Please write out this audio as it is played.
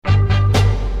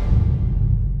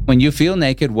When you feel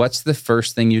naked, what's the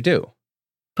first thing you do?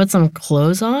 Put some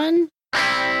clothes on?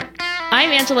 I'm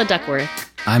Angela Duckworth.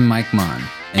 I'm Mike Mon.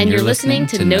 And you're listening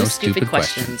to No Stupid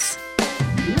Questions.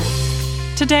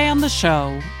 Today on the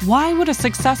show, why would a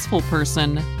successful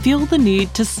person feel the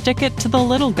need to stick it to the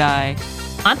little guy?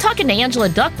 I'm talking to Angela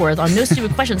Duckworth on No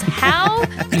Stupid Questions. How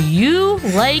do you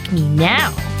like me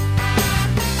now?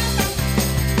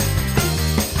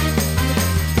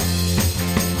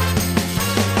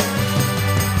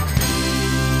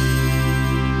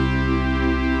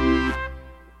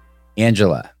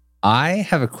 Angela, I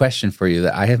have a question for you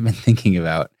that I have been thinking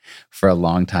about for a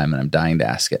long time, and I'm dying to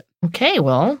ask it. Okay,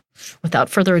 well, without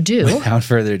further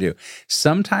ado.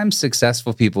 Sometimes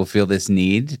successful people feel this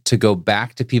need to go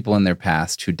back to people in their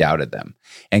past who doubted them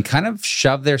and kind of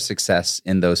shove their success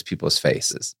in those people's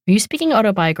faces. Are you speaking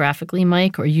autobiographically,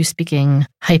 Mike, or are you speaking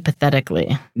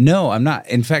hypothetically? No, I'm not.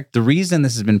 In fact, the reason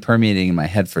this has been permeating in my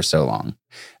head for so long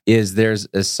is there's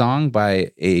a song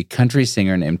by a country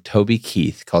singer named Toby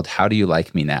Keith called How Do You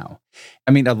Like Me Now?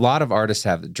 I mean, a lot of artists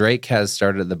have. Drake has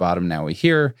Started at the Bottom, Now We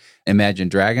Hear. Imagine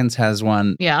Dragons has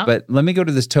one. Yeah. But let me go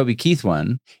to this Toby Keith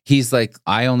one. He's like,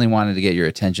 I only wanted to get your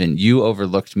attention. You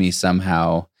overlooked me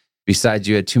somehow. Besides,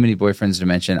 you had too many boyfriends to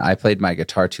mention. I played my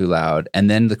guitar too loud.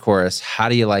 And then the chorus, how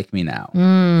do you like me now?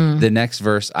 The next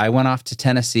verse, I went off to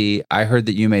Tennessee. I heard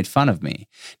that you made fun of me.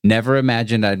 Never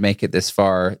imagined I'd make it this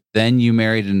far. Then you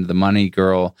married into the money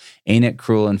girl. Ain't it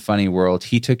cruel and funny world?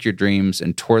 He took your dreams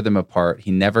and tore them apart.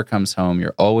 He never comes home.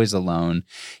 You're always alone.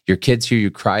 Your kids hear you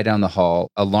cry down the hall.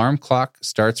 Alarm clock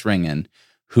starts ringing.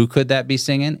 Who could that be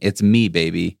singing? It's me,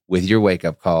 baby, with your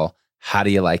wake-up call. How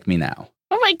do you like me now?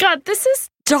 Oh my God, this is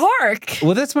dark.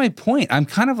 Well, that's my point. I'm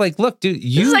kind of like, look, dude,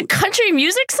 This is a country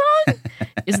music song?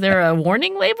 Is there a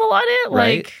warning label on it?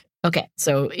 Right. Okay,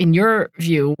 so in your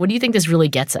view, what do you think this really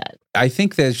gets at? I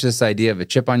think there's this idea of a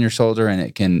chip on your shoulder and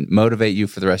it can motivate you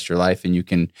for the rest of your life and you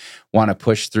can want to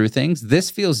push through things.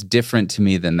 This feels different to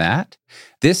me than that.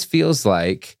 This feels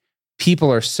like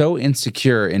people are so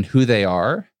insecure in who they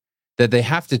are that they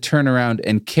have to turn around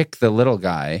and kick the little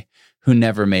guy who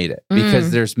never made it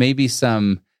because there's maybe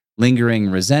some lingering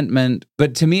resentment.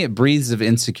 But to me, it breathes of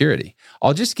insecurity.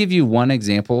 I'll just give you one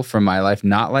example from my life,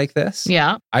 not like this.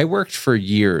 Yeah. I worked for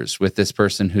years with this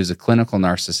person who's a clinical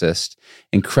narcissist,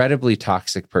 incredibly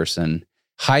toxic person,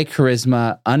 high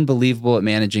charisma, unbelievable at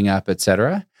managing up,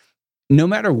 etc. No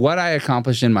matter what I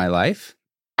accomplish in my life,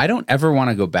 I don't ever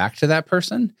want to go back to that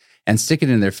person and stick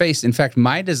it in their face. In fact,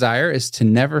 my desire is to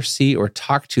never see or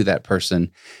talk to that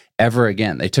person ever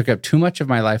again. They took up too much of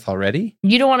my life already.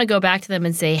 You don't want to go back to them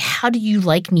and say, how do you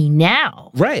like me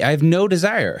now? Right. I have no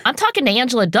desire. I'm talking to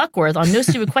Angela Duckworth on No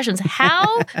Stupid Questions.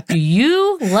 How do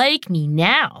you like me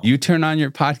now? You turn on your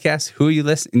podcast. Who are you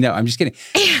listening? No, I'm just kidding.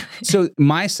 So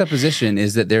my supposition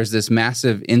is that there's this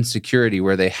massive insecurity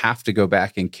where they have to go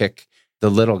back and kick the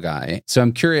little guy. So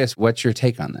I'm curious, what's your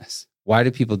take on this? Why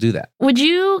do people do that? Would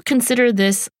you consider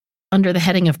this under the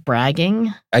heading of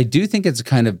bragging? I do think it's a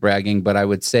kind of bragging, but I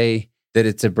would say that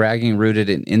it's a bragging rooted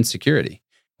in insecurity.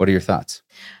 What are your thoughts?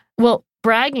 Well,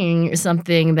 bragging is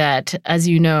something that, as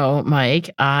you know, Mike,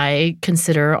 I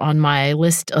consider on my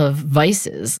list of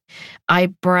vices. I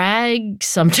brag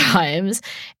sometimes,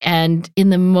 and in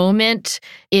the moment,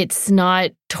 it's not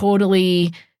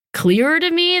totally clear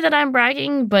to me that I'm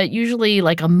bragging, but usually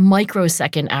like a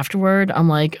microsecond afterward, I'm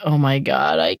like, oh my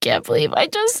God, I can't believe I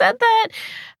just said that.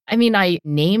 I mean, I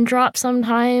name drop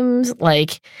sometimes.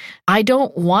 Like, I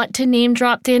don't want to name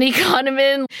drop Danny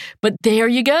Kahneman, but there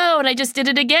you go. And I just did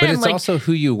it again. But it's also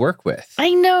who you work with.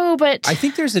 I know, but I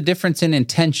think there's a difference in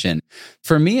intention.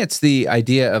 For me, it's the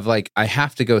idea of like, I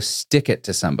have to go stick it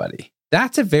to somebody.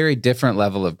 That's a very different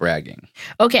level of bragging.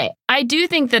 Okay, I do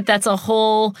think that that's a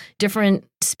whole different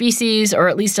species, or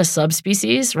at least a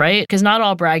subspecies, right? Because not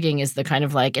all bragging is the kind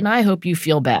of like, and I hope you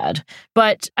feel bad.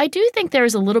 But I do think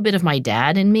there's a little bit of my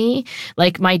dad in me.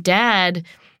 Like, my dad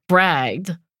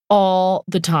bragged all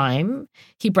the time.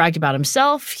 He bragged about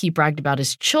himself. He bragged about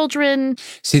his children.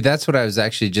 See, that's what I was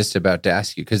actually just about to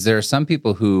ask you, because there are some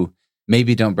people who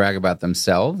maybe don't brag about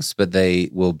themselves, but they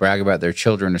will brag about their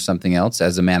children or something else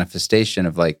as a manifestation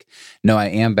of like, no, I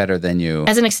am better than you.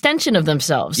 As an extension of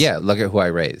themselves. Yeah, look at who I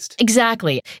raised.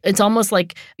 Exactly. It's almost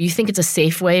like you think it's a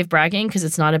safe way of bragging because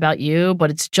it's not about you, but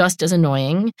it's just as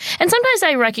annoying. And sometimes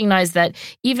I recognize that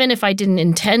even if I didn't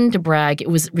intend to brag, it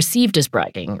was received as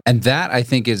bragging. And that, I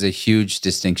think, is a huge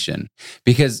distinction,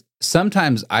 because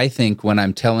sometimes I think when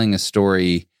I'm telling a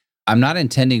story, I'm not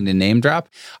intending to name drop.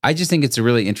 I just think it's a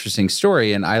really interesting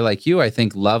story. And I, like you, I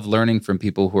think love learning from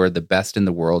people who are the best in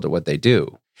the world at what they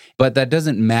do. But that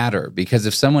doesn't matter because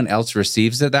if someone else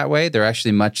receives it that way, they're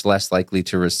actually much less likely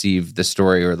to receive the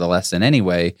story or the lesson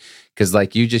anyway. Because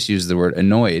like you just used the word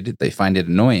annoyed, they find it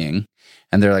annoying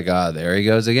and they're like, oh, there he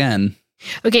goes again.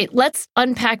 Okay, let's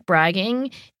unpack bragging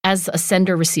as a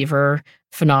sender-receiver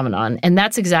phenomenon. And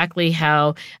that's exactly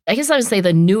how, I guess I would say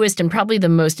the newest and probably the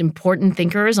most important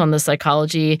thinkers on the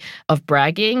psychology of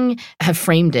bragging have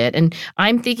framed it. And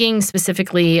I'm thinking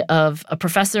specifically of a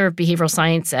professor of behavioral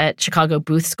science at Chicago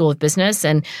Booth School of Business,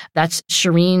 and that's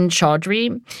Shireen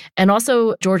Chaudhry, and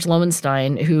also George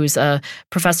Lowenstein, who's a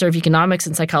professor of economics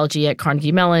and psychology at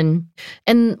Carnegie Mellon.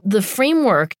 And the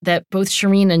framework that both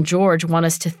Shireen and George want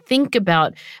us to think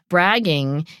about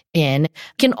bragging in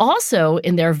can also,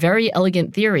 in their very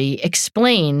elegant theory,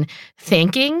 explain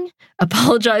thanking,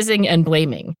 apologizing, and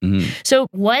blaming. Mm-hmm. So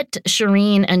what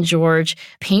Shireen and George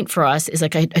paint for us is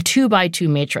like a 2x2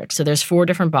 matrix. So there's 4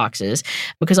 different boxes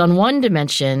because on one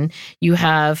dimension, you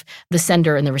have the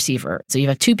sender and the receiver. So you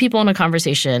have 2 people in a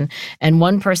conversation and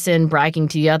one person bragging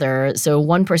to the other. So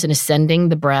one person is sending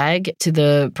the brag to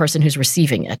the person who's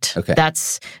receiving it. Okay.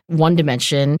 That's one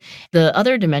dimension. The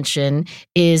other dimension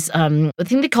is a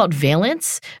thing they call it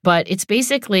valence, but it's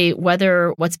basically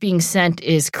whether what's being sent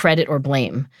is credit or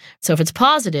blame. So if it's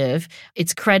positive,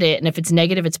 it's credit, and if it's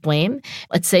negative, it's blame.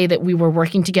 Let's say that we were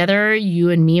working together, you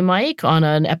and me, Mike, on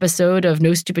an episode of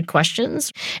No Stupid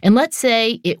Questions, and let's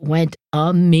say it went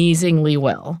amazingly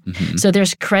well. Mm-hmm. So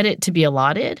there's credit to be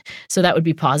allotted. So that would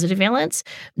be positive valence.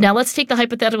 Now let's take the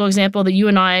hypothetical example that you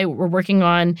and I were working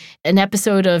on an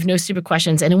episode of No Stupid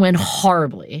Questions, and it went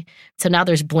horribly. So now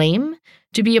there's blame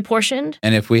to be apportioned.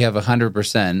 And if we have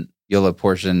 100%, you'll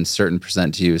apportion certain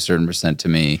percent to you, certain percent to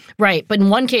me. Right. But in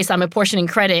one case, I'm apportioning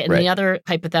credit. And right. the other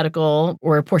hypothetical,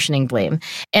 we're apportioning blame.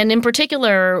 And in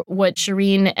particular, what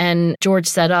Shireen and George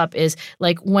set up is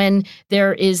like when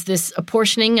there is this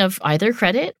apportioning of either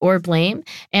credit or blame.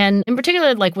 And in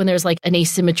particular, like when there's like an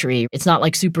asymmetry, it's not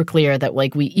like super clear that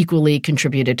like we equally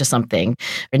contributed to something.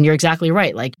 And you're exactly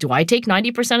right. Like, do I take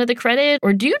 90% of the credit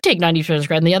or do you take 90% of the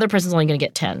credit and the other person's only going to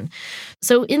get 10?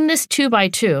 So in this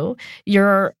 2x2,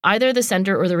 you're either the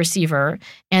sender or the receiver,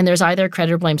 and there's either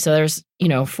credit or blame. So there's,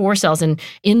 4 cells, and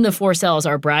in the 4 cells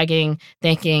are bragging,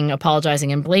 thanking,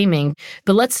 apologizing, and blaming.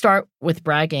 But let's start with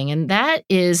bragging, and that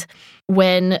is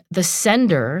when the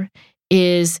sender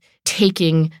is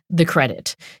taking the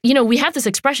credit. We have this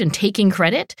expression, taking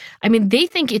credit. I mean, they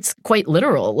think it's quite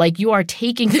literal. Like you are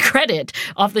taking the credit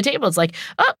off the table. It's like,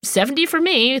 70 for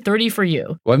me, 30 for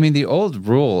you. Well, I mean, the old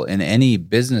rule in any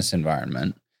business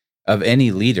environment of any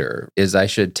leader is I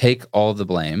should take all the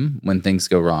blame when things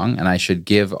go wrong, and I should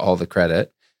give all the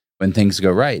credit when things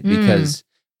go right. Because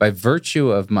by virtue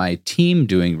of my team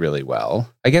doing really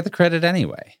well, I get the credit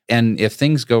anyway. And if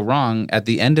things go wrong, at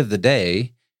the end of the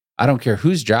day, I don't care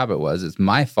whose job it was, it's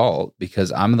my fault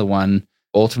because I'm the one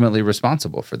ultimately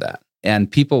responsible for that.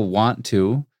 And people want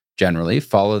to generally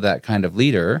follow that kind of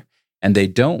leader, and they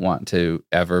don't want to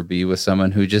ever be with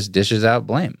someone who just dishes out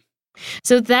blame.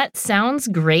 So that sounds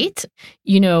great.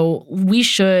 We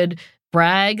should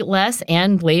brag less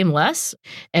and blame less.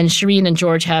 And Shireen and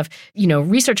George have,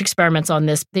 research experiments on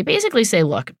this. They basically say,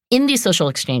 look, in these social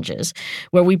exchanges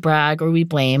where we brag or we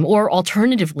blame, or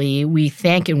alternatively, we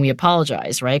thank and we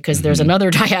apologize, right? Because there's another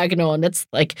diagonal, and that's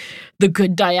like the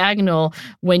good diagonal.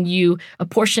 When you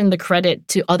apportion the credit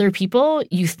to other people,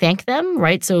 you thank them,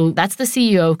 right? So that's the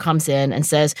CEO comes in and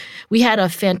says, we had a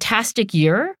fantastic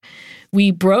year.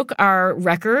 We broke our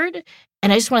record,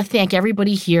 and I just want to thank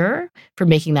everybody here for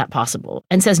making that possible.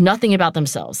 And says nothing about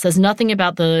themselves, says nothing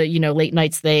about the, late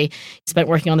nights they spent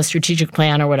working on the strategic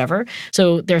plan or whatever.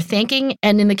 So they're thanking.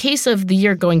 And in the case of the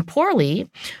year going poorly,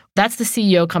 that's the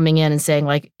CEO coming in and saying,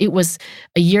 like, it was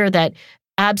a year that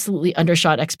absolutely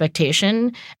undershot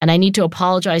expectation, and I need to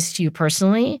apologize to you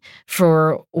personally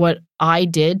for what I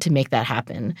did to make that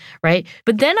happen, right?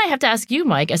 But then I have to ask you,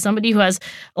 Mike, as somebody who has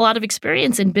a lot of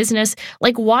experience in business,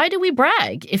 like, why do we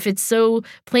brag if it's so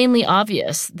plainly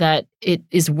obvious that it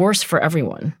is worse for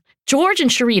everyone? George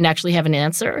and Shireen actually have an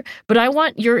answer, but I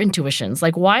want your intuitions.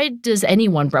 Like, why does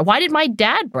anyone brag? Why did my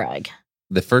dad brag?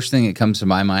 The first thing that comes to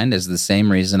my mind is the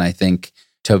same reason I think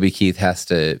Toby Keith has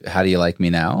to, how do you like me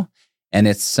now? And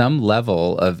it's some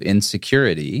level of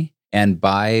insecurity. And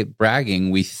by bragging,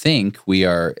 we think we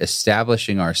are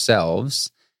establishing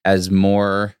ourselves as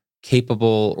more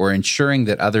capable or ensuring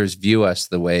that others view us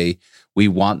the way we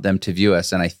want them to view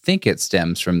us. And I think it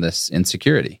stems from this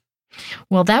insecurity.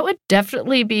 Well, that would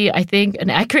definitely be, I think, an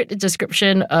accurate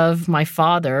description of my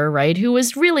father, right? Who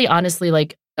was really, honestly,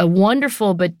 like a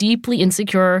wonderful but deeply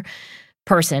insecure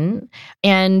person.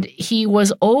 And he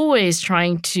was always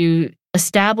trying to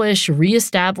establish,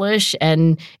 reestablish,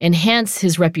 and enhance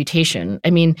his reputation. I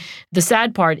mean, the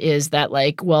sad part is that,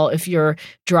 like, well, if you're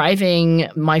driving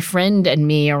my friend and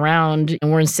me around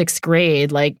and we're in sixth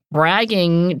grade, like,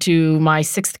 bragging to my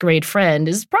sixth grade friend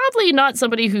is probably not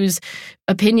somebody whose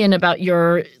opinion about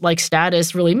your, like,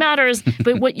 status really matters.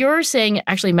 But what you're saying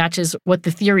actually matches what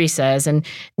the theory says. And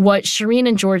what Shireen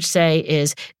and George say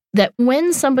is that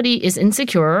when somebody is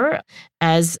insecure,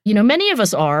 as you know, many of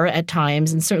us are at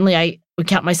times, and certainly I would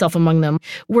count myself among them,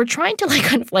 we're trying to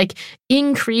kind of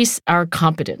increase our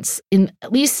competence in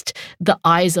at least the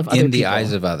eyes of other people. In the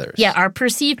eyes of others. Yeah, our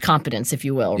perceived competence, if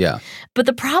you will. Yeah. But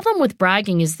the problem with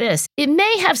bragging is this. It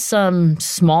may have some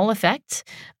small effect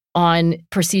on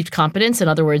perceived competence. In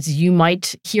other words, you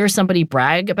might hear somebody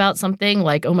brag about something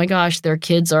like, oh my gosh, their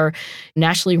kids are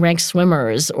nationally ranked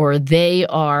swimmers, or they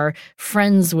are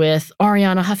friends with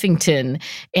Ariana Huffington.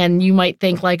 And you might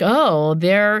think like, oh,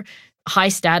 they're high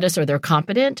status or they're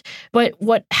competent. But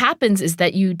what happens is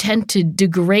that you tend to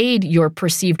degrade your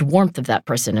perceived warmth of that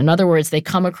person. In other words, they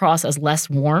come across as less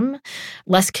warm,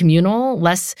 less communal,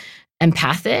 less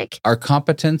empathic. Are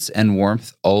competence and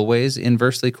warmth always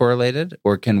inversely correlated,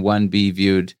 or can one be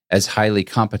viewed as highly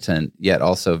competent, yet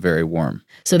also very warm?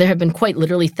 So there have been quite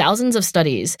literally thousands of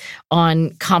studies on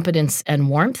competence and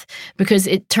warmth, because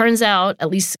it turns out,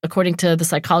 at least according to the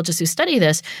psychologists who study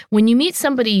this, when you meet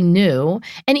somebody new,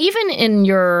 and even in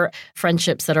your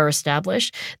friendships that are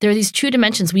established, there are these two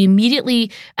dimensions. We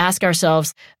immediately ask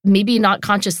ourselves, maybe not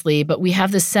consciously, but we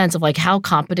have this sense of like, how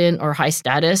competent or high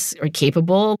status or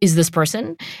capable is this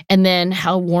person? And then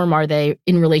how warm are they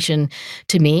in relation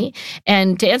to me?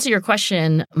 And to answer your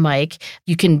question, Mike,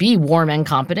 you can be warm and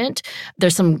competent.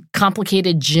 There's some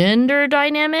complicated gender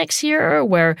dynamics here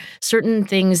where certain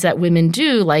things that women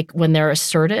do, like when they're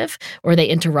assertive or they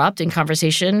interrupt in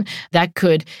conversation, that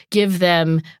could give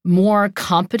them more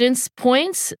competence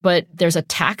points, but there's a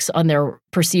tax on their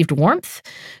perceived warmth.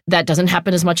 That doesn't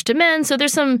happen as much to men. So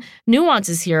there's some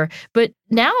nuances here. But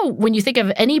now when you think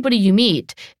of anybody you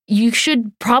meet, you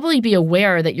should probably be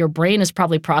aware that your brain is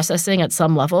probably processing at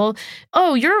some level,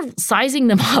 oh, you're sizing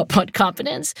them up on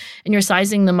competence and you're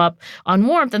sizing them up on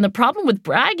warmth. And the problem with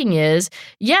bragging is,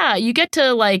 yeah, you get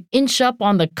to like inch up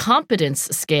on the competence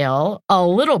scale a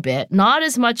little bit, not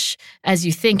as much as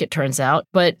you think, it turns out.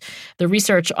 But the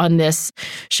research on this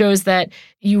shows that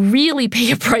you really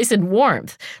pay a price in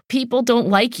warmth. People don't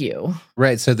like you.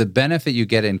 Right. So the benefit you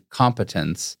get in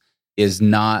competence is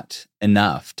not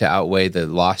enough to outweigh the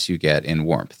loss you get in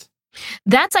warmth.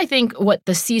 That's, I think, what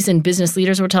the seasoned business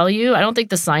leaders will tell you. I don't think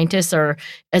the scientists are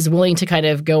as willing to kind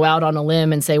of go out on a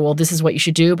limb and say, well, this is what you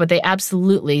should do. But they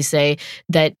absolutely say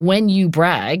that when you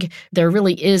brag, there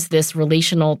really is this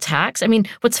relational tax. I mean,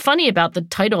 what's funny about the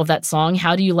title of that song,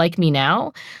 How Do You Like Me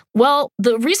Now? Well,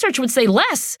 the research would say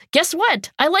less. Guess what?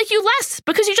 I like you less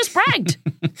because you just bragged.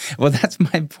 Well, that's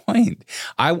my point.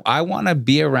 I want to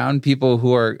be around people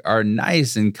who are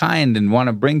nice and kind and want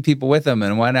to bring people with them.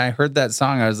 And when I heard that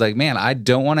song, I was like, man, I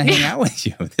don't want to hang out with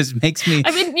you. This makes me...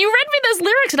 I mean, you read me those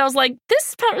lyrics and I was like,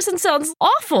 this person sounds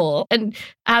awful and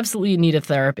absolutely needed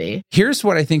therapy. Here's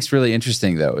what I think is really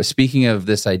interesting, though. Speaking of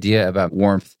this idea about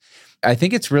warmth, I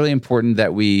think it's really important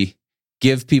that we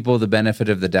give people the benefit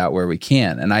of the doubt where we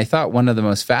can. And I thought one of the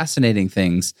most fascinating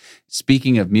things,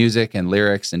 speaking of music and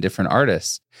lyrics and different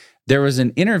artists, there was an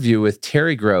interview with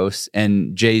Terry Gross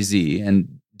and Jay-Z.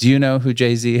 And do you know who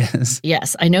Jay-Z is?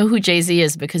 Yes, I know who Jay-Z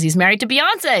is because he's married to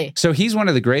Beyonce. So he's one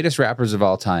of the greatest rappers of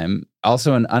all time,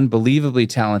 also an unbelievably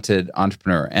talented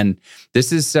entrepreneur. And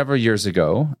this is several years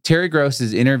ago. Terry Gross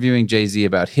is interviewing Jay-Z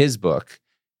about his book,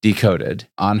 Decoded,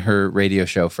 on her radio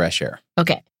show Fresh Air.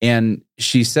 Okay. And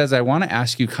she says, I want to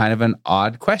ask you kind of an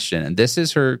odd question. And this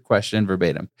is her question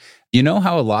verbatim. You know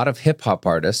how a lot of hip hop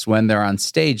artists, when they're on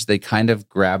stage, they kind of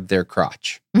grab their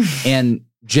crotch. And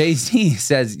Jay-Z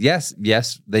says, yes,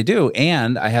 they do.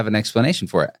 And I have an explanation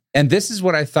for it. And this is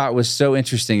what I thought was so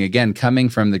interesting, again, coming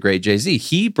from the great Jay-Z.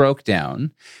 He broke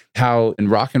down how in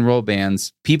rock and roll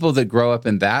bands, people that grow up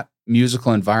in that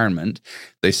musical environment,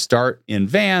 they start in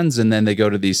vans and then they go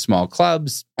to these small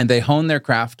clubs and they hone their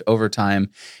craft over time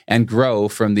and grow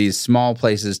from these small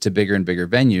places to bigger and bigger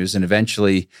venues. And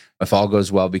eventually, if all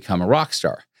goes well, become a rock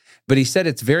star. But he said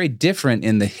it's very different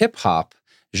in the hip hop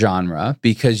genre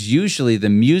because usually the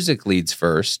music leads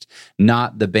first,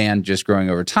 not the band just growing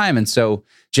over time. And so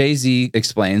Jay-Z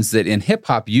explains that in hip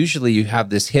hop, usually you have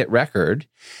this hit record.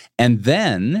 And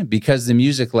then because the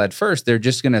music led first, they're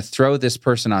just going to throw this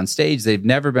person on stage. They've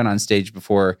never been on stage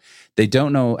before. They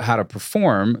don't know how to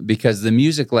perform because the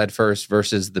music led first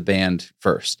versus the band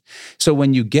first. So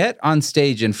when you get on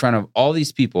stage in front of all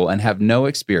these people and have no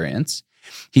experience,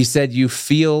 He said, you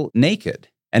feel naked.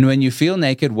 And when you feel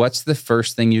naked, what's the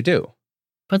first thing you do?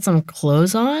 Put some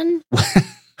clothes on?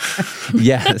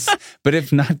 Yes. But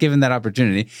if not given that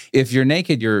opportunity, if you're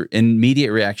naked, your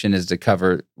immediate reaction is to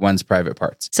cover one's private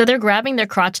parts. So they're grabbing their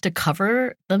crotch to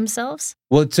cover themselves?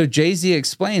 Well, so Jay-Z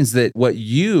explains that what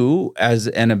you as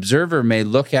an observer may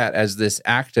look at as this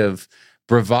act of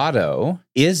bravado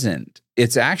isn't.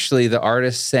 It's actually the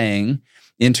artist saying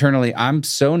internally, I'm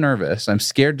so nervous, I'm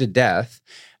scared to death.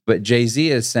 But Jay-Z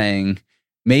is saying,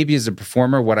 maybe as a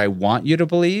performer, what I want you to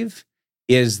believe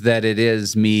is that it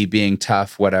is me being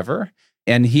tough, whatever.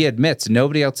 And he admits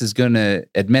nobody else is going to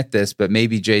admit this, but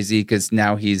maybe Jay-Z, because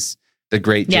now he's the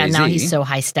great Jay-Z. Yeah, now he's so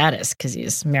high status because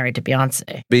he's married to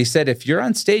Beyonce. But he said, if you're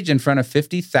on stage in front of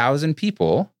 50,000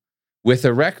 people with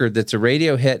a record that's a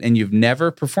radio hit and you've never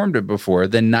performed it before,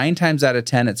 then 9 times out of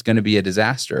 10, it's going to be a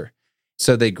disaster.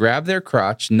 So they grab their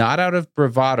crotch, not out of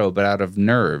bravado, but out of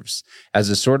nerves, as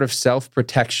a sort of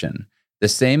self-protection, the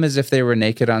same as if they were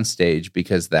naked on stage,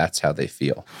 because that's how they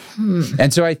feel.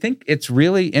 And so I think it's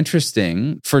really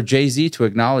interesting for Jay-Z to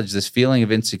acknowledge this feeling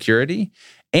of insecurity,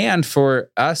 and for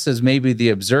us as maybe the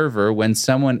observer, when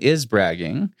someone is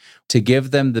bragging, to give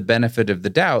them the benefit of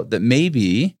the doubt that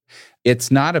maybe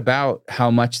it's not about how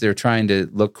much they're trying to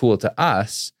look cool to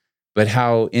us, but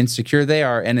how insecure they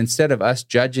are. And instead of us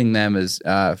judging them as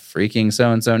freaking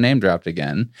so-and-so name dropped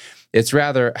again, it's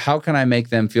rather, how can I make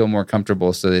them feel more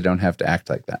comfortable so they don't have to act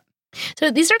like that?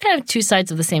 So these are kind of two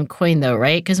sides of the same coin, though,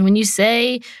 right? Because when you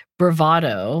say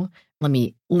bravado, let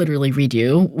me literally read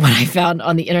you what I found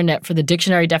on the internet for the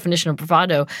dictionary definition of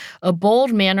bravado: a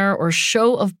bold manner or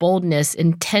show of boldness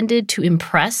intended to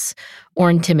impress or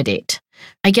intimidate.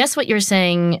 I guess what you're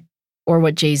saying, or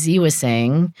what Jay-Z was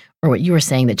saying, or what you were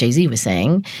saying that Jay-Z was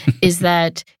saying, is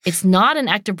that it's not an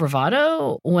act of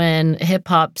bravado when a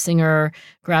hip-hop singer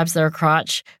grabs their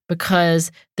crotch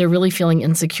because they're really feeling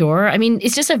insecure. I mean,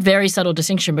 it's just a very subtle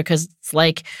distinction, because it's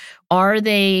like, are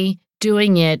they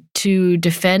doing it to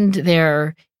defend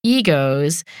their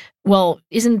egos? Well,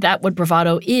 isn't that what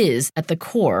bravado is at the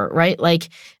core, right? Like,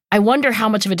 I wonder how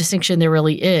much of a distinction there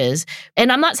really is.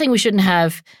 And I'm not saying we shouldn't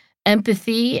have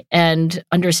empathy and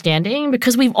understanding,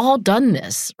 because we've all done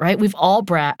this, right? We've all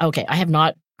okay, I have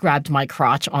not grabbed my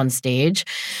crotch on stage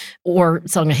or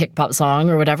sung a hip hop song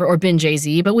or whatever, or been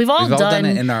Jay-Z, but we've all done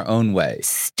it in our own way.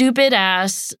 Stupid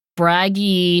ass,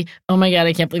 braggy, oh my God,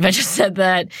 I can't believe I just said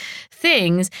that,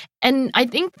 things. And I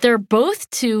think they're both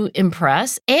to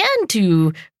impress and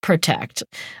to protect.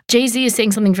 Jay-Z is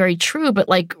saying something very true, but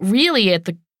like really at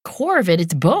the core of it,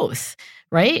 it's both.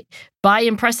 Right? By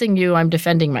impressing you, I'm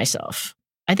defending myself.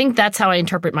 I think that's how I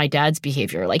interpret my dad's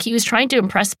behavior. Like, he was trying to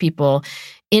impress people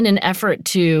in an effort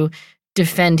to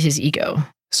defend his ego.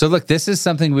 So look, this is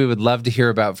something we would love to hear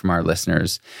about from our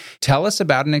listeners. Tell us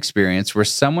about an experience where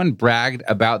someone bragged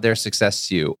about their success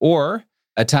to you, or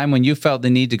a time when you felt the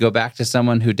need to go back to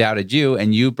someone who doubted you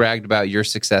and you bragged about your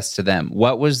success to them.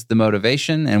 What was the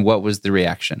motivation and what was the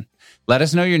reaction? Let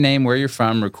us know your name, where you're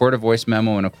from, record a voice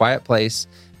memo in a quiet place,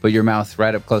 put your mouth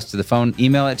right up close to the phone,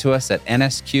 email it to us at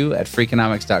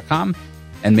nsq@freakonomics.com,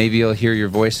 and maybe you'll hear your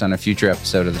voice on a future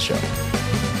episode of the show.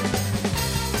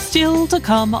 Still to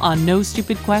come on No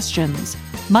Stupid Questions,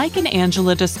 Mike and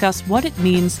Angela discuss what it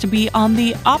means to be on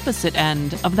the opposite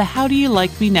end of the how do you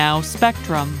like me now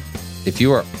spectrum. If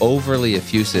you are overly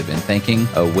effusive in thanking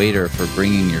a waiter for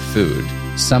bringing your food,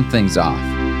 something's off.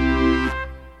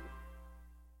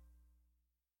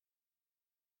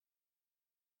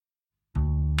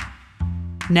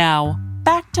 Now,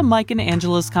 back to Mike and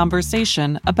Angela's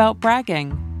conversation about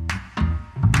bragging.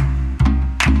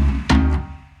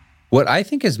 What I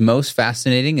think is most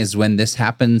fascinating is when this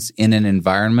happens in an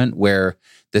environment where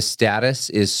the status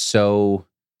is so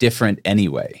different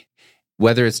anyway.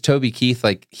 Whether it's Toby Keith,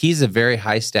 like he's a very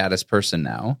high status person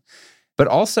now, but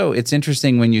also it's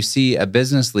interesting when you see a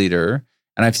business leader,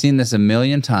 and I've seen this a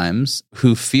million times,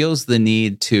 who feels the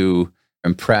need to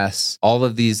impress all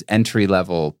of these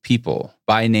entry-level people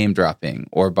by name dropping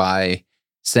or by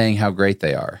saying how great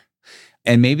they are.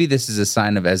 And maybe this is a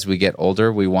sign of, as we get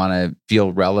older, we want to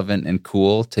feel relevant and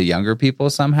cool to younger people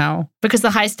somehow. Because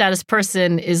the high status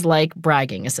person is like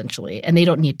bragging, essentially, and they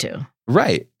don't need to.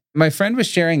 Right. My friend was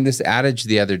sharing this adage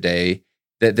the other day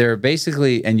that there are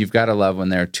basically, and you've got to love when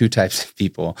there are two types of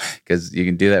people, because you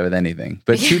can do that with anything,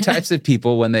 but two types of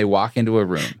people when they walk into a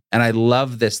room. And I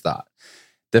love this thought.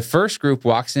 The first group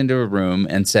walks into a room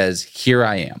and says, "Here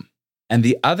I am." And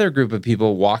the other group of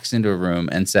people walks into a room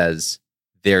and says,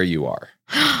 "There you are."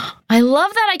 I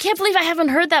love that. I can't believe I haven't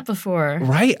heard that before.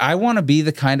 Right. I want to be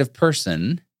the kind of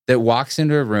person that walks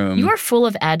into a room. You are full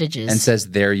of adages. And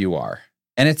says, "There you are."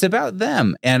 And it's about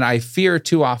them. And I fear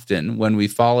too often when we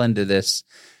fall into this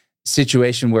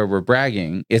situation where we're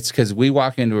bragging, it's because we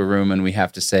walk into a room and we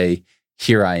have to say,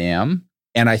 here I am.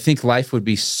 And I think life would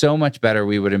be so much better.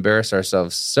 We would embarrass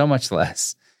ourselves so much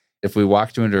less if we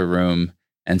walked into a room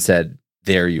and said,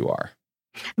 there you are.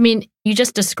 I mean, you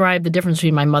just described the difference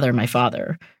between my mother and my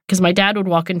father, because my dad would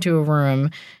walk into a room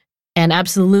and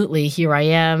absolutely, here I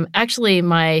am. Actually,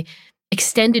 my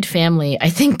extended family, I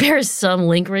think, bears some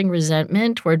lingering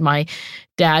resentment toward my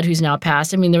dad, who's now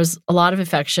passed. I mean, there was a lot of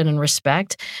affection and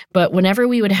respect, but whenever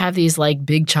we would have these like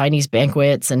big Chinese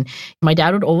banquets, and my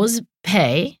dad would always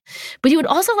pay, but he would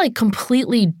also like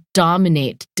completely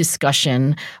dominate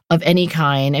discussion of any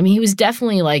kind. I mean, he was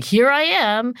definitely like, here I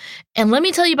am, and let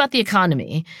me tell you about the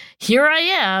economy. Here I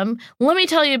am, let me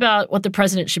tell you about what the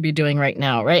president should be doing right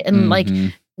now, right? And like,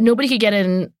 nobody could get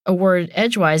in a word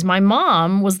edgewise. My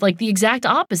mom was like the exact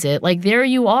opposite. Like, there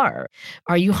you are.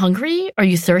 Are you hungry? Are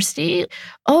you thirsty?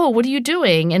 Oh, what are you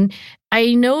doing? And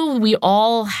I know we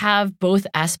all have both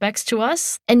aspects to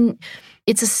us. And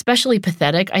it's especially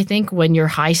pathetic, I think, when you're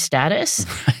high status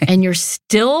and you're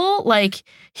still like,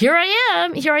 here I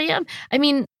am, here I am. I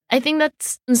mean, I think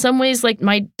that's in some ways like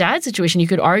my dad's situation. You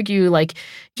could argue like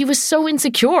he was so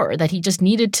insecure that he just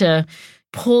needed to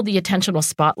pull the attentional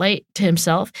spotlight to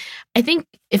himself. I think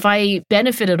if I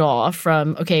benefit at all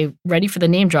from, okay, ready for the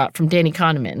name drop from Danny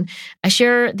Kahneman, I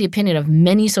share the opinion of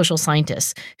many social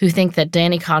scientists who think that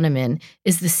Danny Kahneman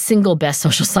is the single best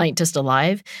social scientist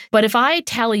alive. But if I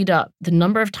tallied up the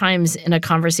number of times in a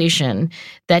conversation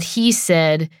that he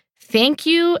said, thank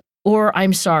you or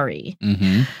I'm sorry,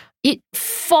 it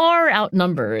far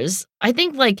outnumbers, I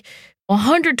think like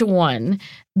 100 to 1,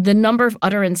 the number of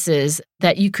utterances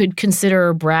that you could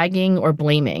consider bragging or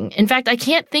blaming. In fact, I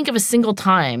can't think of a single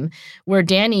time where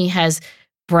Danny has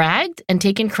bragged and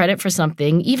taken credit for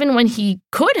something, even when he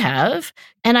could have.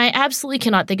 And I absolutely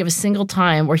cannot think of a single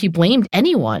time where he blamed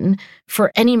anyone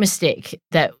for any mistake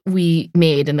that we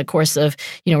made in the course of,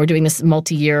 we're doing this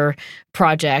multi-year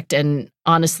project. And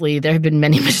honestly, there have been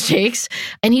many mistakes.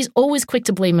 And he's always quick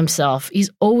to blame himself. He's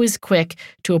always quick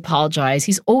to apologize.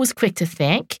 He's always quick to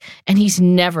thank. And he's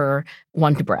never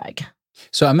one to brag.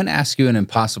 So I'm going to ask you an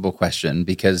impossible question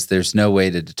because there's no way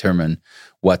to determine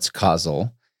what's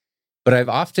causal. But I've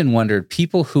often wondered,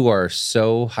 people who are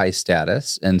so high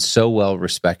status and so well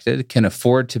respected can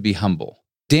afford to be humble.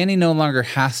 Danny no longer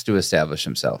has to establish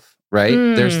himself, right?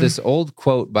 There's this old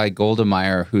quote by Golda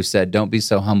Meir who said, don't be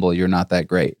so humble, you're not that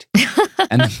great.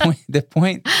 And the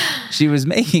point she was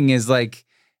making is like,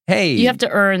 hey, you have to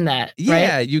earn that,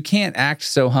 yeah, right? You can't act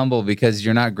so humble because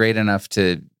you're not great enough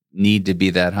to need to be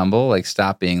that humble. Like,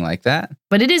 stop being like that.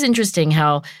 But it is interesting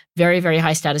how very, very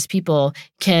high status people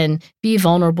can be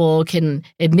vulnerable, can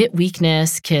admit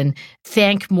weakness, can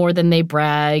thank more than they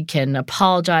brag, can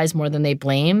apologize more than they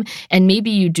blame. And maybe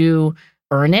you do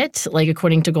earn it, like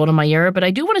according to Golda Meir. But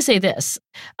I do want to say this.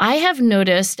 I have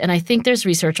noticed, and I think there's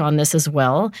research on this as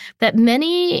well, that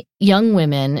many young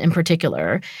women in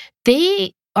particular,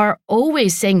 they are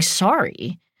always saying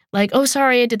sorry. Like, oh,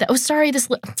 sorry, I did that. Oh, sorry,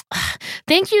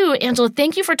 thank you, Angela.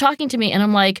 Thank you for talking to me. And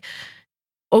I'm like,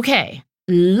 okay,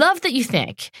 love that you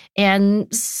thank. And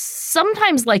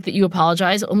sometimes like that you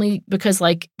apologize only because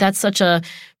like that's such a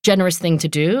generous thing to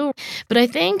do. But I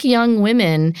think young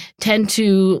women tend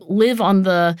to live on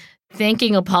the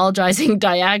thanking, apologizing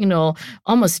diagonal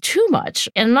almost too much.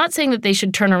 And I'm not saying that they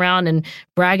should turn around and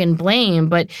brag and blame,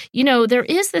 but, there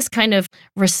is this kind of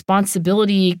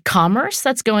responsibility commerce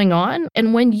that's going on.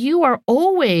 And when you are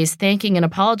always thanking and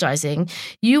apologizing,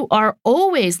 you are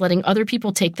always letting other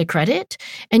people take the credit,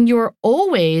 and you're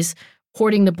always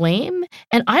hoarding the blame.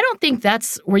 And I don't think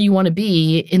that's where you want to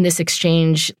be in this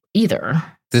exchange either.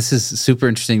 This is super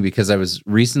interesting because I was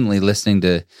recently listening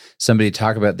to somebody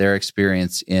talk about their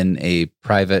experience in a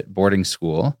private boarding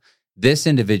school. This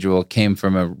individual came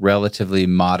from a relatively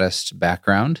modest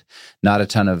background, not a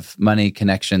ton of money,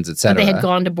 connections, et cetera. They had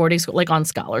gone to boarding school, like on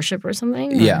scholarship or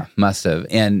something? Yeah, must have.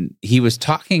 And he was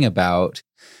talking about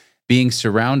being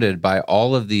surrounded by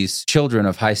all of these children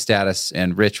of high status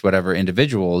and rich, whatever,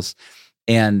 individuals.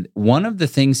 And one of the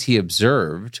things he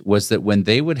observed was that when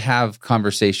they would have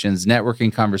conversations,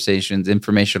 networking conversations,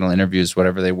 informational interviews,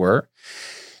 whatever they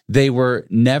were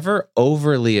never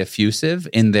overly effusive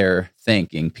in their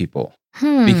thanking people.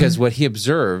 Because what he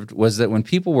observed was that when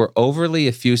people were overly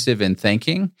effusive in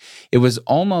thanking, it was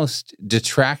almost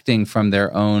detracting from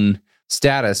their own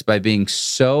status by being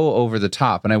so over the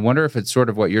top. And I wonder if it's sort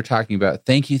of what you're talking about.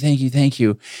 Thank you, thank you, thank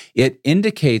you. It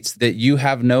indicates that you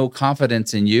have no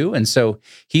confidence in you. And so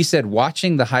he said,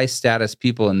 watching the high status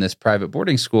people in this private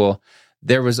boarding school,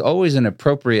 there was always an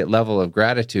appropriate level of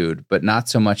gratitude, but not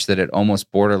so much that it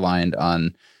almost borderlined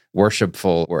on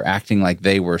worshipful or acting like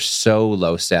they were so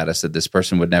low status that this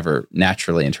person would never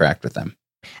naturally interact with them.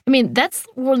 I mean, that's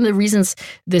one of the reasons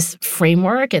this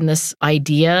framework and this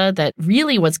idea that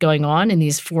really what's going on in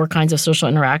these 4 kinds of social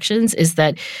interactions is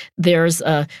that there's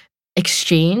a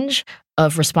exchange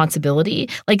of responsibility.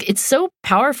 Like, it's so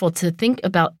powerful to think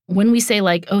about when we say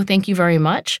like, oh, thank you very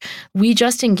much, we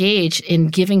just engage in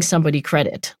giving somebody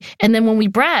credit. And then when we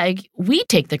brag, we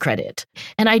take the credit.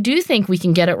 And I do think we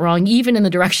can get it wrong even in the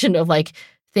direction of like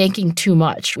thanking too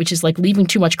much, which is like leaving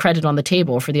too much credit on the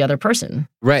table for the other person.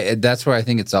 Right. That's where I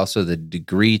think it's also the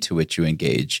degree to which you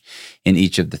engage in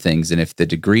each of the things. And if the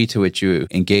degree to which you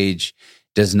engage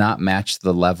does not match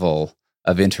the level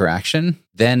of interaction,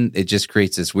 then it just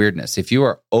creates this weirdness. If you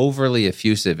are overly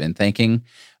effusive in thanking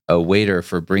a waiter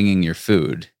for bringing your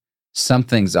food,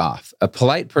 something's off. A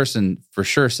polite person for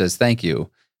sure says thank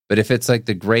you, but if it's like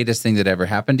the greatest thing that ever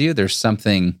happened to you, there's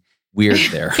something weird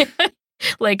there.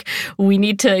 Like, we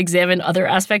need to examine other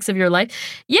aspects of your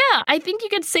life. Yeah, I think you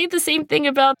could say the same thing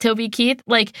about Toby Keith.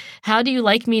 Like, how do you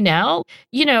like me now?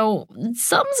 You know,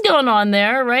 something's going on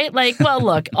there, right? Like, well,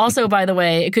 look, also, by the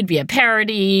way, it could be a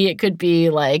parody. It could be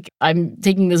like, I'm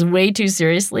taking this way too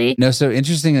seriously. No, so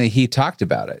interestingly, he talked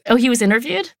about it. Oh, he was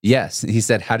interviewed? Yes. He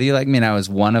said, how do you like me now is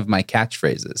one of my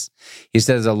catchphrases. He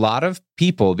says a lot of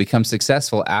people become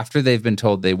successful after they've been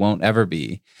told they won't ever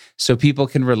be. So people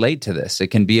can relate to this. It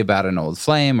can be about an old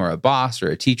flame or a boss or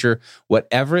a teacher,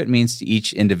 whatever it means to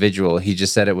each individual. He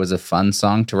just said it was a fun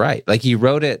song to write. Like, he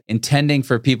wrote it intending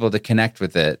for people to connect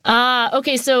with it.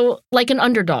 Okay. So like an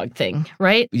underdog thing,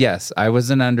 right? Yes. I was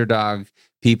an underdog.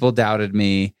 People doubted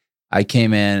me. I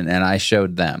came in and I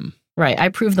showed them. Right. I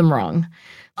proved them wrong.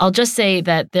 I'll just say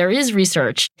that there is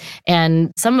research,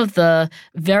 and some of the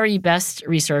very best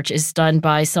research is done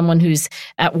by someone who's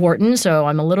at Wharton, so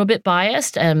I'm a little bit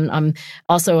biased, and I'm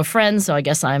also a friend, so I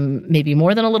guess I'm maybe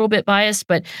more than a little bit biased,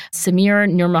 but Samir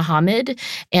Nurmohamed,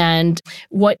 and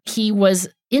what he was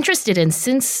interested in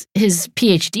since his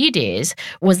PhD days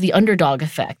was the underdog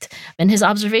effect. And his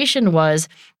observation was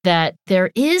that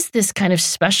there is this kind of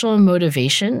special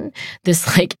motivation,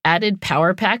 this like added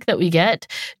power pack that we get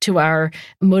to our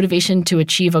motivation to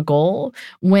achieve a goal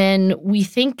when we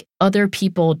think other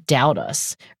people doubt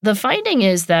us. The finding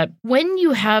is that when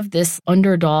you have this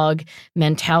underdog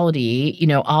mentality, you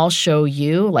know, I'll show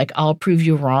you, like, I'll prove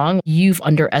you wrong. You've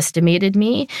underestimated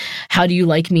me. How do you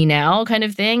like me now? Kind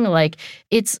of thing. Like,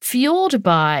 it's fueled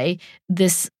by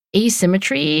this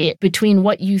asymmetry between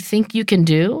what you think you can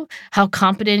do, how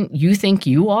competent you think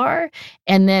you are,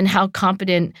 and then how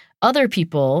competent other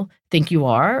people think you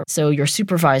are. So your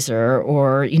supervisor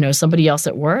or, you know, somebody else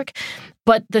at work.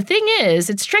 But the thing is,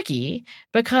 it's tricky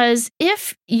because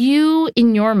if you,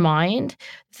 in your mind,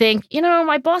 think, you know,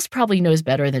 my boss probably knows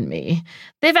better than me.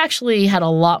 They've actually had a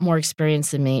lot more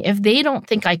experience than me. If they don't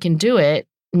think I can do it,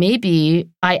 maybe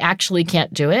I actually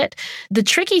can't do it. The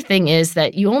tricky thing is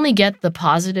that you only get the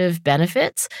positive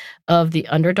benefits of the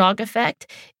underdog effect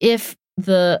if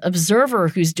the observer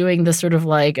who's doing the sort of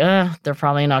like, they're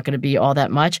probably not going to be all that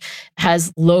much,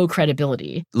 has low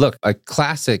credibility. Look, a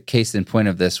classic case in point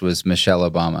of this was Michelle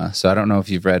Obama. So I don't know if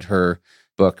you've read her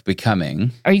book,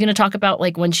 Becoming. Are you going to talk about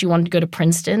like when she wanted to go to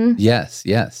Princeton? Yes.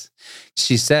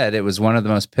 She said it was one of the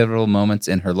most pivotal moments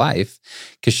in her life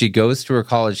because she goes to her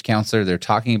college counselor. They're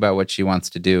talking about what she wants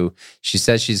to do. She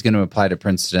says she's going to apply to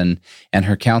Princeton, and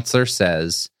her counselor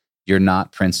says, "You're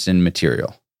not Princeton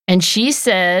material." And she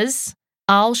says,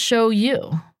 "I'll show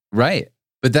you." Right.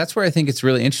 But that's where I think it's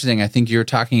really interesting. I think you're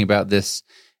talking about this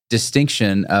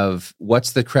distinction of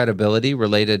what's the credibility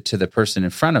related to the person in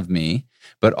front of me,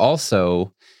 but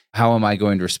also how am I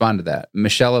going to respond to that?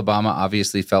 Michelle Obama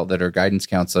obviously felt that her guidance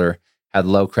counselor had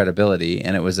low credibility,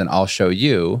 and it was an "I'll show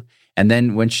you." And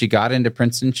then when she got into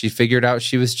Princeton, she figured out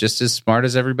she was just as smart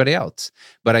as everybody else.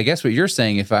 But I guess what you're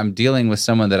saying, if I'm dealing with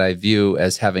someone that I view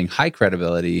as having high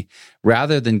credibility,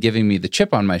 rather than giving me the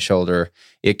chip on my shoulder,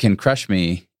 it can crush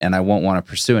me and I won't want to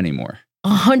pursue anymore.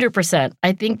 100%.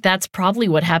 I think that's probably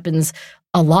what happens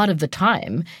a lot of the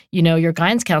time. You know, your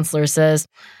guidance counselor says,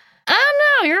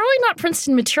 "Oh no, you're really not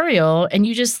Princeton material," and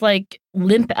you just like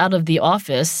limp out of the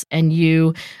office and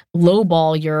you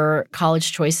lowball your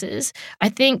college choices. I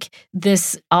think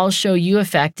this "I'll show you"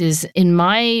 effect is, in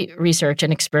my research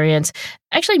and experience,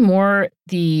 actually more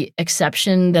the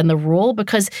exception than the rule,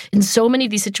 because in so many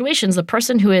of these situations, the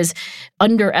person who is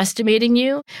underestimating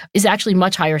you is actually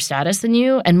much higher status than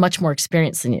you and much more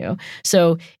experienced than you.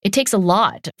 So it takes a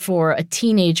lot for a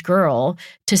teenage girl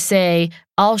to say,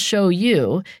 "I'll show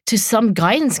you" to some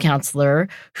guidance counselor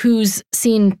who's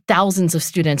seen thousands thousands of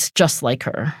students just like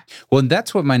her. Well, and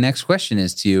that's what my next question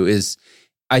is to you is,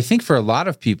 I think for a lot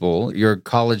of people, your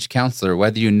college counselor,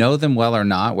 whether you know them well or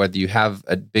not, whether you have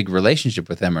a big relationship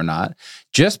with them or not,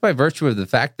 just by virtue of the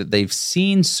fact that they've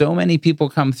seen so many people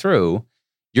come through,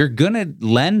 you're going to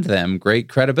lend them great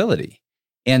credibility.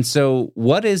 And so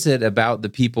what is it about the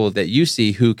people that you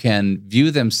see who can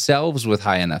view themselves with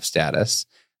high enough status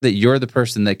that you're the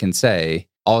person that can say,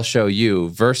 I'll show you,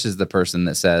 versus the person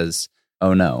that says,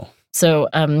 oh no? So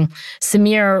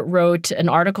Samir wrote an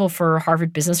article for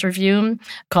Harvard Business Review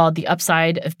called The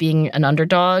Upside of Being an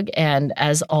Underdog. And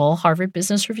as all Harvard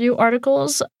Business Review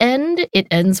articles end, it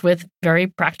ends with very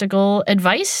practical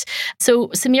advice. So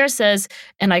Samir says,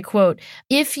 and I quote,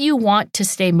 "If you want to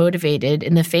stay motivated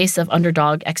in the face of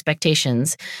underdog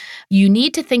expectations, you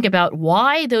need to think about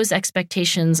why those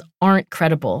expectations aren't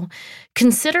credible.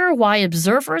 Consider why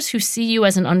observers who see you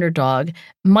as an underdog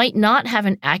might not have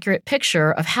an accurate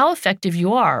picture of how effective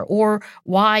you are or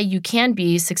why you can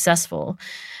be successful."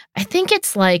 I think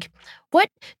it's like, what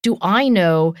do I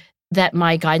know that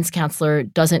my guidance counselor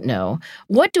doesn't know?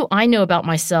 What do I know about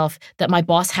myself that my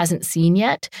boss hasn't seen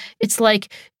yet? It's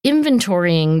like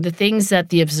inventorying the things that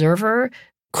the observer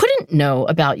couldn't know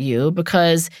about you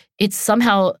because it's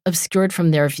somehow obscured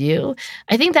from their view.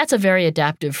 I think that's a very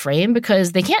adaptive frame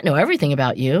because they can't know everything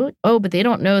about you. Oh, but they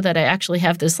don't know that I actually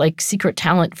have this like secret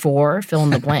talent for fill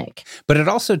in the blank. But it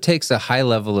also takes a high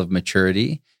level of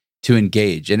maturity to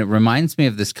engage. And it reminds me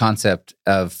of this concept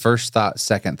of first thought,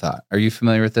 second thought. Are you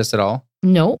familiar with this at all?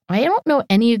 No, I don't know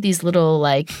any of these little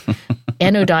like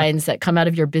anodynes that come out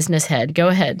of your business head. Go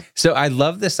ahead. So I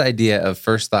love this idea of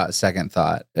first thought, second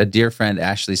thought. A dear friend,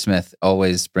 Ashley Smith,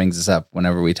 always brings this up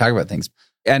whenever we talk about things.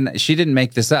 And she didn't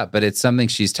make this up, but it's something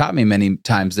she's taught me many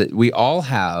times, that we all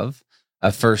have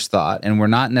a first thought, and we're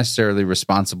not necessarily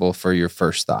responsible for your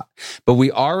first thought, but we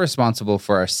are responsible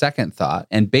for our second thought.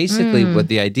 And basically what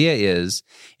the idea is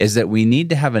that we need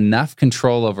to have enough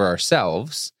control over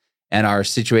ourselves and our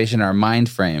situation, our mind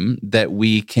frame, that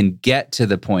we can get to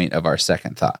the point of our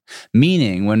second thought.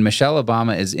 Meaning, when Michelle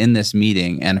Obama is in this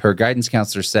meeting and her guidance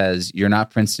counselor says, you're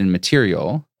not Princeton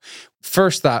material,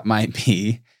 first thought might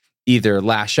be either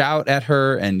lash out at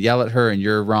her and yell at her and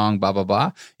you're wrong, blah, blah,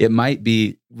 blah. It might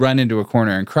be run into a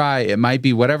corner and cry. It might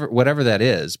be whatever that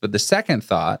is. But the second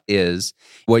thought is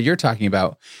what you're talking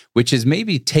about, which is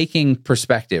maybe taking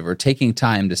perspective or taking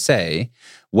time to say,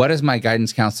 what does my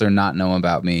guidance counselor not know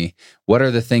about me? What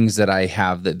are the things that I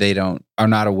have that they are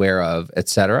not aware of, et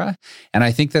cetera? And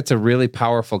I think that's a really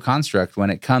powerful construct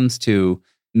when it comes to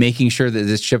making sure that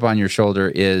this chip on your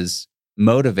shoulder is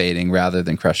motivating rather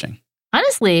than crushing.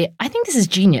 Honestly, I think this is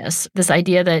genius, this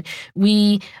idea that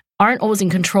we aren't always in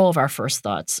control of our first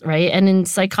thoughts, right? And in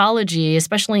psychology,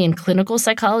 especially in clinical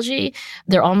psychology,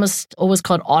 they're almost always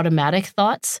called automatic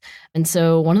thoughts. And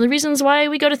so one of the reasons why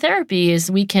we go to therapy is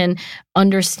we can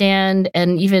understand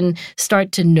and even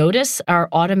start to notice our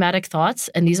automatic thoughts.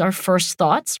 And these are first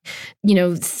thoughts,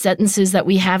 sentences that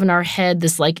we have in our head,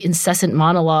 this like incessant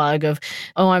monologue of,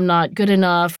 oh, I'm not good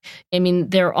enough. I mean,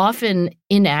 they're often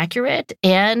inaccurate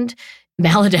and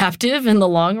maladaptive in the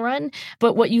long run.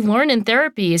 But what you learn in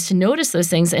therapy is to notice those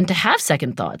things and to have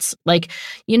second thoughts. Like,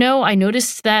 I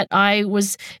noticed that I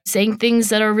was saying things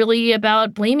that are really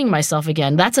about blaming myself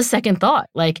again. That's a second thought.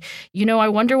 Like, I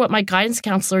wonder what my guidance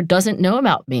counselor doesn't know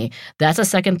about me. That's a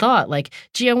second thought. Like,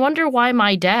 gee, I wonder why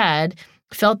my dad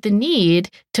felt the need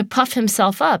to puff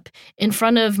himself up in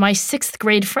front of my 6th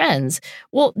grade friends.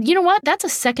 Well, you know what? That's a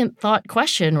second thought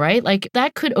question, right? Like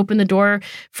that could open the door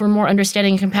for more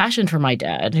understanding and compassion for my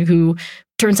dad, who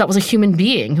turns out was a human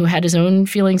being who had his own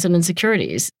feelings and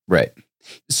insecurities. Right.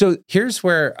 So here's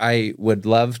where I would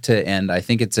love to end. I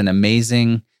think it's an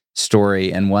amazing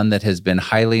story and one that has been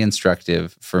highly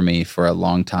instructive for me for a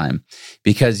long time,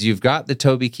 because you've got the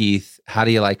Toby Keith, How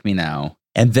Do You Like Me Now?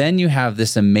 And then you have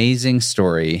this amazing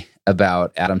story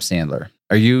about Adam Sandler.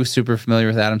 Are you super familiar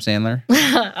with Adam Sandler?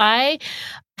 I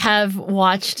have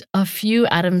watched a few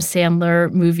Adam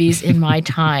Sandler movies in my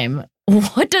time.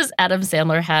 What does Adam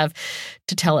Sandler have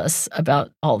to tell us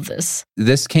about all of this?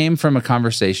 This came from a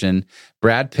conversation.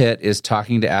 Brad Pitt is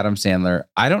talking to Adam Sandler.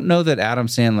 I don't know that Adam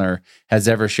Sandler has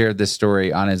ever shared this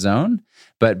story on his own,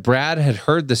 but Brad had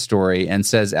heard the story and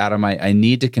says, Adam, I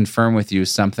need to confirm with you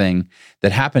something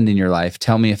that happened in your life.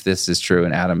 Tell me if this is true.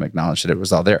 And Adam acknowledged that it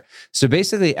was all there. So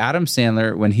basically, Adam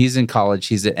Sandler, when he's in college,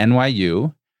 he's at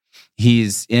NYU.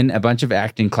 He's in a bunch of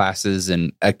acting classes,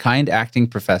 and a kind acting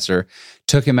professor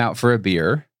took him out for a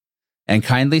beer and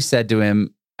kindly said to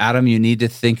him, Adam, you need to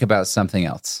think about something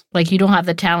else. Like, you don't have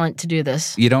the talent to do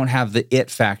this. You don't have the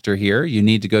it factor here. You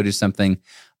need to go do something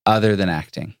other than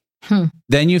acting.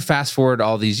 Then you fast forward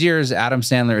all these years, Adam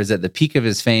Sandler is at the peak of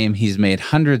his fame. He's made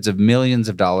hundreds of millions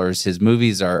of dollars. His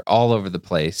movies are all over the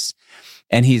place.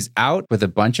 And he's out with a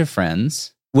bunch of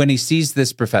friends when he sees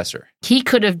this professor. He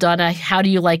could have done a "How do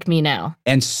you like me now?"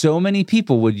 And so many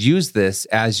people would use this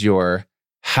as your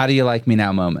 "How do you like me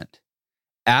now" moment.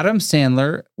 Adam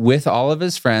Sandler, with all of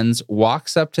his friends,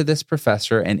 walks up to this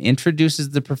professor and introduces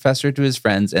the professor to his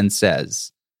friends and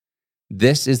says,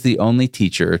 "This is the only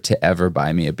teacher to ever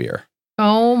buy me a beer."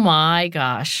 Oh my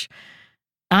gosh.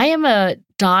 I am a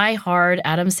die-hard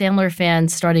Adam Sandler fan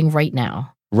starting right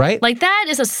now. Right? Like, that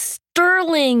is a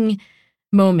sterling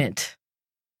moment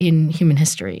in human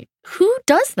history. Who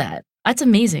does that? That's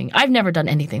amazing. I've never done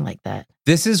anything like that.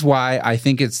 This is why I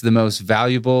think it's the most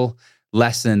valuable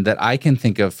lesson that I can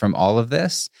think of from all of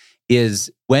this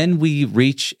is when we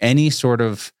reach any sort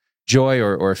of joy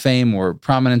or fame or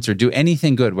prominence or do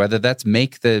anything good, whether that's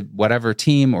make the whatever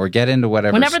team or get into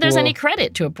whatever Whenever school, there's any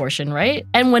credit to a portion, right?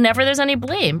 And whenever there's any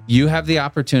blame. you have the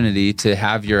opportunity to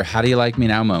have your "How do you like me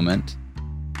now" moment,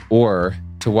 or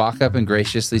to walk up and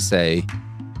graciously say,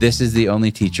 "This is the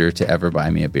only teacher to ever buy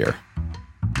me a beer."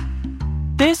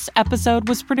 This episode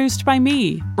was produced by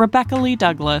me, Rebecca Lee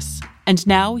Douglas. And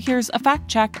now here's a fact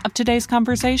check of today's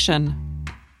conversation.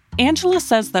 Angela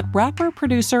says that rapper,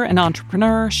 producer, and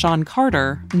entrepreneur Sean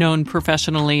Carter, known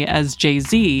professionally as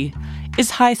Jay-Z,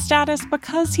 is high status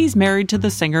because he's married to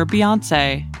the singer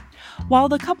Beyoncé. While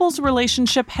the couple's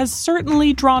relationship has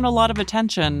certainly drawn a lot of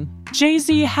attention,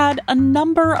 Jay-Z had a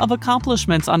number of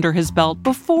accomplishments under his belt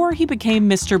before he became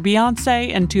Mr. Beyoncé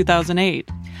in 2008.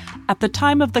 At the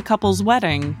time of the couple's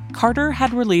wedding, Carter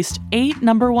had released 8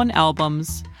 #1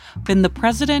 albums, been the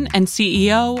president and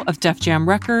CEO of Def Jam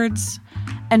Records,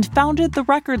 and founded the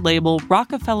record label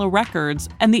Rockefeller Records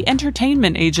and the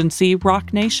entertainment agency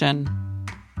Roc Nation.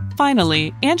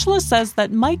 Finally, Angela says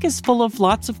that Mike is full of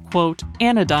lots of, quote,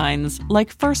 anodynes,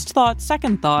 like first thought,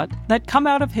 second thought, that come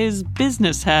out of his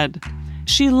business head.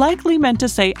 She likely meant to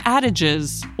say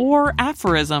adages or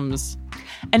aphorisms.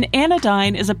 An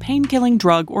anodyne is a pain-killing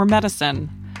drug or medicine.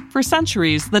 For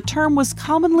centuries, the term was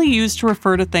commonly used to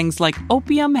refer to things like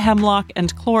opium, hemlock,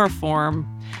 and chloroform.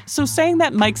 So saying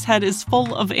that Mike's head is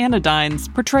full of anodynes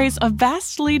portrays a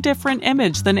vastly different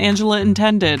image than Angela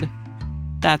intended.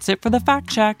 That's it for the fact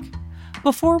check.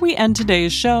 Before we end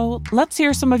today's show, let's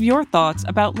hear some of your thoughts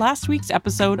about last week's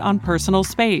episode on personal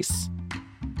space.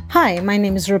 Hi, my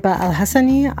name is Ruba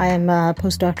Al-Hassani. I am a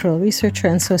postdoctoral researcher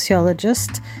and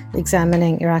sociologist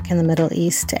examining Iraq and the Middle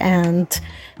East. And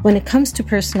when it comes to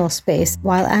personal space,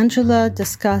 while Angela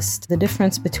discussed the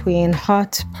difference between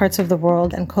hot parts of the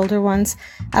world and colder ones,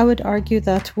 I would argue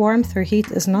that warmth or heat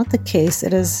is not the case.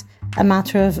 It is a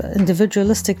matter of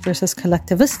individualistic versus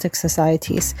collectivistic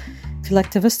societies.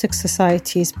 Collectivistic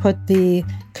societies put the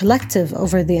collective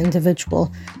over the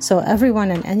individual. So everyone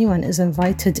and anyone is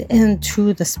invited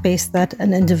into the space that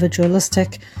an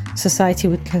individualistic society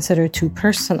would consider too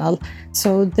personal.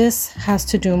 So this has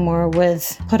to do more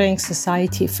with putting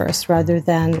society first rather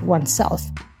than oneself.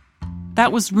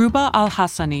 That was Ruba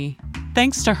Al-Hassani.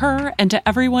 Thanks to her and to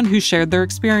everyone who shared their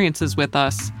experiences with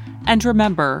us. And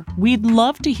remember, we'd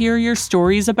love to hear your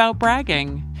stories about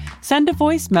bragging. Send a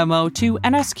voice memo to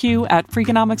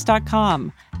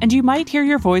nsq@freakonomics.com, and you might hear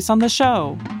your voice on the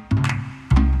show.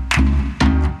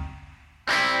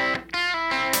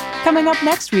 Coming up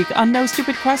next week on No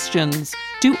Stupid Questions,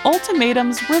 do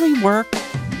ultimatums really work?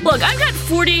 Look, I've got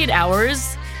 48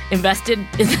 hours invested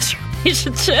in this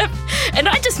relationship, and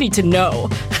I just need to know,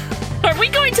 are we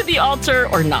going to the altar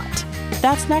or not?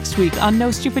 That's next week on No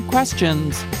Stupid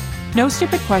Questions. No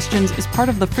Stupid Questions is part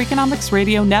of the Freakonomics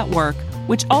Radio Network,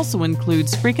 which also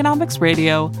includes Freakonomics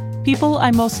Radio, People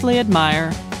I Mostly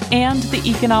Admire, and The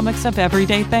Economics of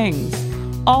Everyday Things.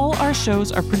 All our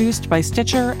shows are produced by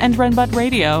Stitcher and Renbud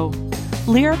Radio.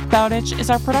 Lyric Bowditch is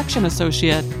our production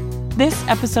associate. This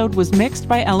episode was mixed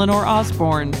by Eleanor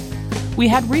Osborne. We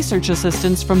had research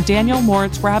assistance from Daniel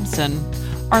Moritz Rabson.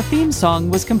 Our theme song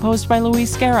was composed by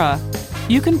Luis Guerra.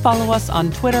 You can follow us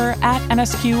on Twitter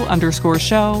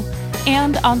 @NSQ_show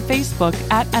and on Facebook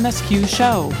 @NSQ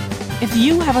Show. If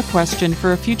you have a question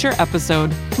for a future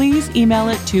episode, please email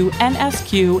it to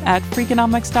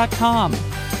nsq@freakonomics.com.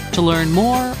 To learn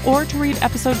more or to read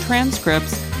episode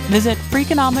transcripts, visit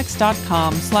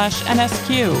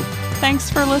freakonomics.com/NSQ. Thanks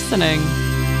for listening.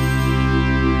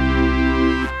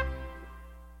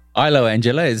 Hello,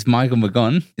 Angela. It's Michael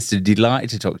McGonn. It's a delight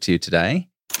to talk to you today.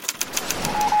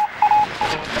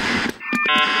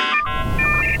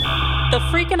 The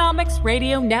Freakonomics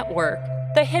Radio Network,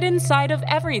 the hidden side of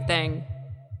everything.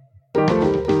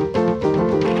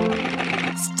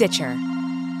 Stitcher.